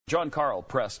John Karl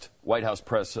pressed White House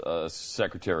press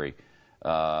secretary,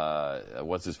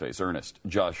 what's his face,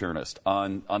 Josh Earnest,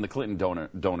 on the Clinton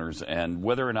donors and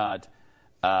whether or not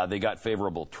they got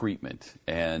favorable treatment.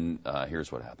 And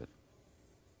here's what happened.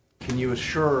 Can you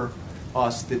assure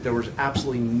us that there was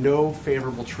absolutely no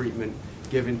favorable treatment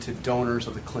given to donors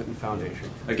of the Clinton Foundation?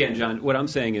 Again, John, what I'm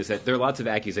saying is that there are lots of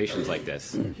accusations like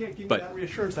this. You can't give me that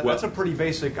reassurance. That's a pretty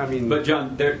basic, But,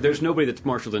 John, there's nobody that's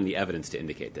marshaled in the evidence to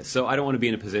indicate this. So I don't want to be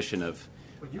in a position of...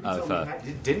 Well, you can tell me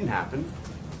it didn't happen.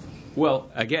 Well,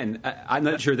 again, I'm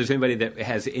not sure there's anybody that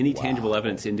has any tangible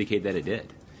evidence to indicate that it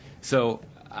did. So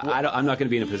I'm not going to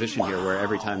be in a position here where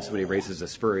every time somebody raises a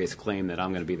spurious claim that I'm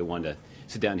going to be the one to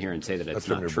sit down here and say that it's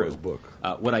not true.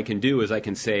 What I can do is I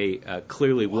can say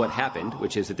clearly what happened,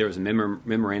 which is that there was a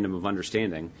memorandum of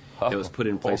understanding that was put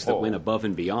in place that went above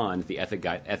and beyond the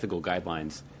ethical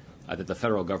guidelines that the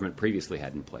federal government previously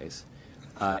had in place.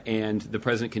 And the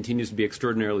president continues to be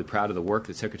extraordinarily proud of the work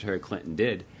that Secretary Clinton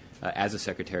did as a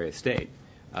Secretary of State.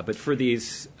 But for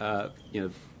these,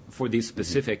 for these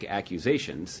specific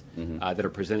accusations that are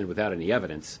presented without any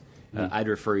evidence, I'd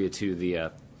refer you to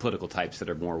the political types that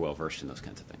are more well-versed in those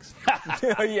kinds of things.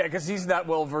 Yeah, because he's not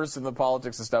well-versed in the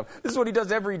politics and stuff. This is what he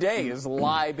does every day, is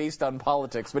lie based on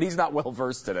politics, but he's not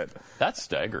well-versed in it. That's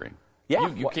staggering.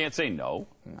 Yeah. You can't say no.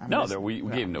 We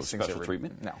gave no special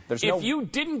treatment. No. If you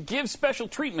didn't give special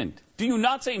treatment, do you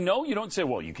not say no? You don't say,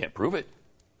 well, you can't prove it.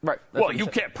 Right. Well, you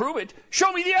can't prove it.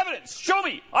 Show me the evidence. Show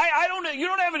me. I don't. You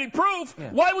don't have any proof. Yeah.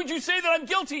 Why would you say that I'm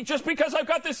guilty just because I've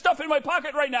got this stuff in my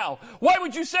pocket right now? Why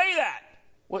would you say that?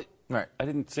 What? Right. I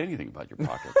didn't say anything about your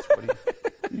pockets. What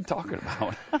are you talking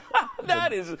about?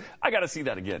 That is. I got to see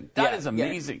that again. That is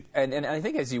amazing. Yeah. And I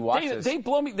think as you watch this, they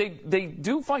blow me. They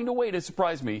do find a way to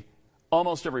surprise me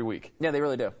almost every week. Yeah, they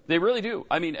really do. They really do.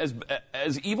 I mean,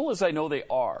 as evil as I know they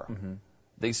are.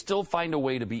 They still find a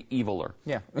way to be eviler.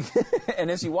 Yeah. And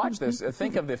as you watch this,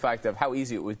 think of the fact of how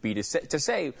easy it would be to say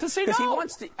no. He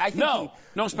wants to, I think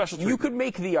no special treatment. You could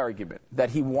make the argument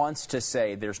that he wants to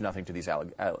say there's nothing to these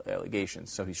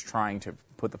allegations, so he's trying to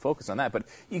put the focus on that. But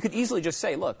you could easily just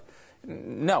say, look,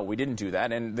 no, we didn't do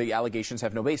that, and the allegations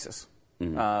have no basis.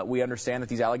 We understand that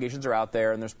these allegations are out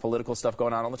there, and there's political stuff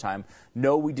going on all the time.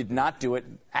 No, we did not do it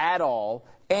at all.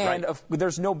 And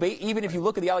there's no even if you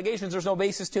look at the allegations, there's no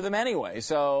basis to them anyway.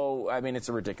 So, I mean, it's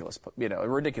a ridiculous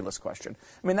question.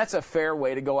 I mean, that's a fair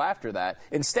way to go after that.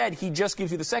 Instead, he just gives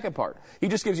you the second part. He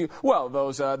just gives you, well,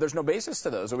 those there's no basis to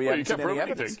those. We haven't seen any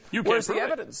evidence. Where's the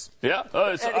evidence? Yeah,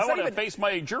 I want to face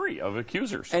my jury of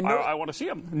accusers. And I want to see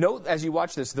them. Note as you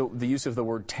watch this the use of the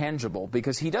word tangible,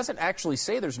 because he doesn't actually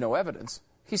say there's no evidence.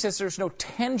 He says there's no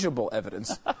tangible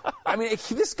evidence. I mean,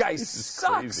 this guy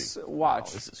sucks. Crazy. Watch.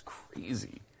 Wow, this is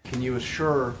crazy. Can you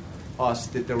assure us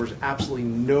that there was absolutely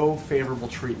no favorable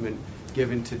treatment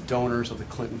given to donors of the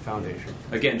Clinton Foundation?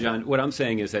 Again, John, what I'm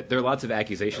saying is that there are lots of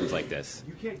accusations like this.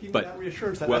 You can't give me that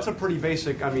reassurance. That's a pretty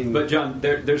basic, But, John,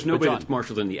 there's nobody that's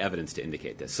marshaled in the evidence to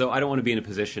indicate this. So I don't want to be in a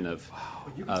position of...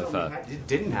 you can tell me it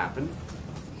didn't happen.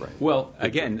 Right. Well,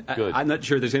 again, I'm not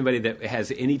sure there's anybody that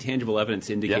has any tangible evidence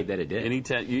to indicate that it did.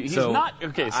 He's not.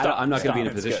 Okay, stop. I'm not going to be in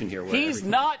a position here where he's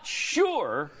not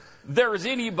sure there's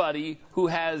anybody who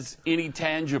has any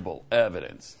tangible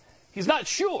evidence. He's not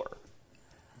sure.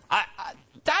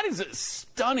 That is a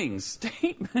stunning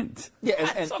statement.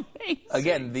 Yeah, That's amazing.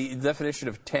 Again, the definition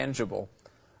of tangible,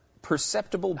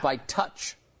 perceptible by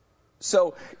touch.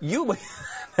 So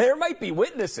there might be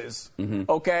witnesses,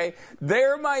 okay?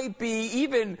 There might be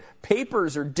even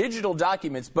papers or digital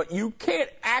documents, but you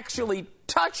can't actually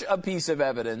touch a piece of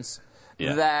evidence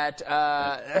that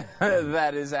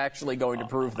that is actually going to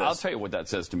prove this. I'll tell you what that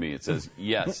says to me. It says,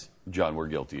 yes, John, we're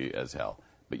guilty as hell,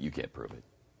 but you can't prove it.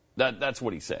 That's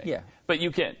what he's saying. Yeah. But you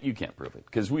can't prove it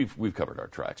because we've covered our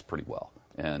tracks pretty well,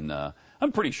 and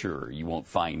I'm pretty sure you won't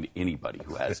find anybody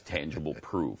who has tangible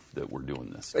proof that we're doing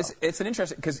this stuff. It's an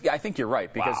interesting, because I think you're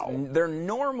right, because their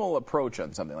normal approach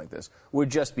on something like this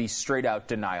would just be straight out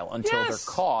denial until they're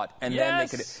caught, and then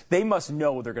they must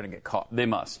know they're going to get caught. They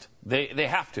must. They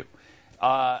have to.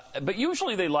 But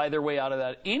usually they lie their way out of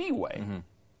that anyway.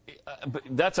 But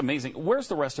that's amazing. Where's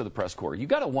the rest of the press corps? You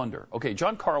got to wonder. Okay,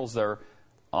 John Karl's there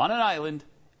on an island,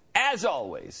 as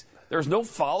always. There's no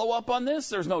follow-up on this?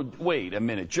 There's no, wait a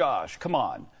minute, Josh, come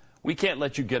on. We can't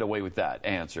let you get away with that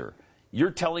answer.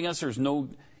 You're telling us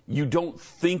you don't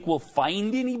think we'll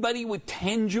find anybody with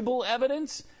tangible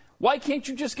evidence? Why can't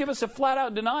you just give us a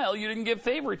flat-out denial you didn't give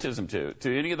favoritism to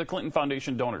any of the Clinton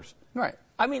Foundation donors? Right.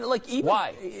 I mean, like, even...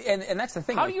 Why? And that's the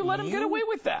thing. How do you let them get away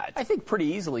with that? I think pretty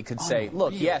easily could say,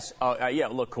 look, yes,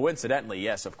 look, coincidentally,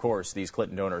 yes, of course, these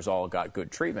Clinton donors all got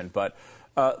good treatment, but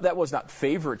that was not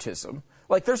favoritism.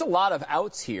 Like, there's a lot of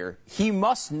outs here. He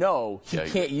must know he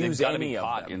can't use gotta any be of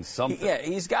caught them. in something.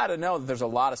 He's got to know that there's a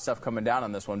lot of stuff coming down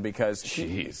on this one because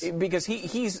he's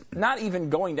not even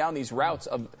going down these routes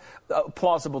of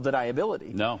plausible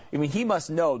deniability. No. I mean, he must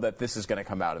know that this is going to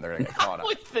come out and they're going to get caught I on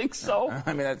would it. think so.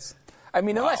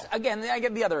 Unless, again, I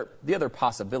get the other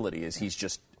possibility is he's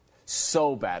just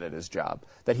so bad at his job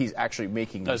that he's actually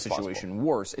making the situation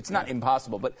worse. It's not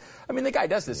impossible, but I mean, the guy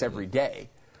does this every day.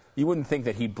 You wouldn't think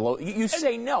that he'd blow. You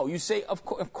say no. You say, of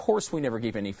course, we never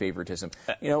gave any favoritism.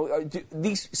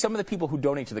 Some of the people who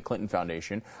donate to the Clinton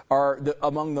Foundation are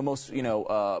among the most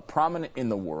prominent in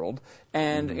the world,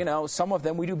 and some of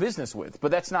them we do business with.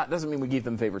 But doesn't mean we give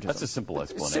them favoritism. That's a simple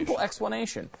explanation. Simple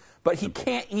explanation. But he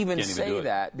can't even say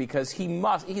that because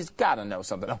he's got to know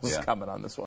something else is coming on this one.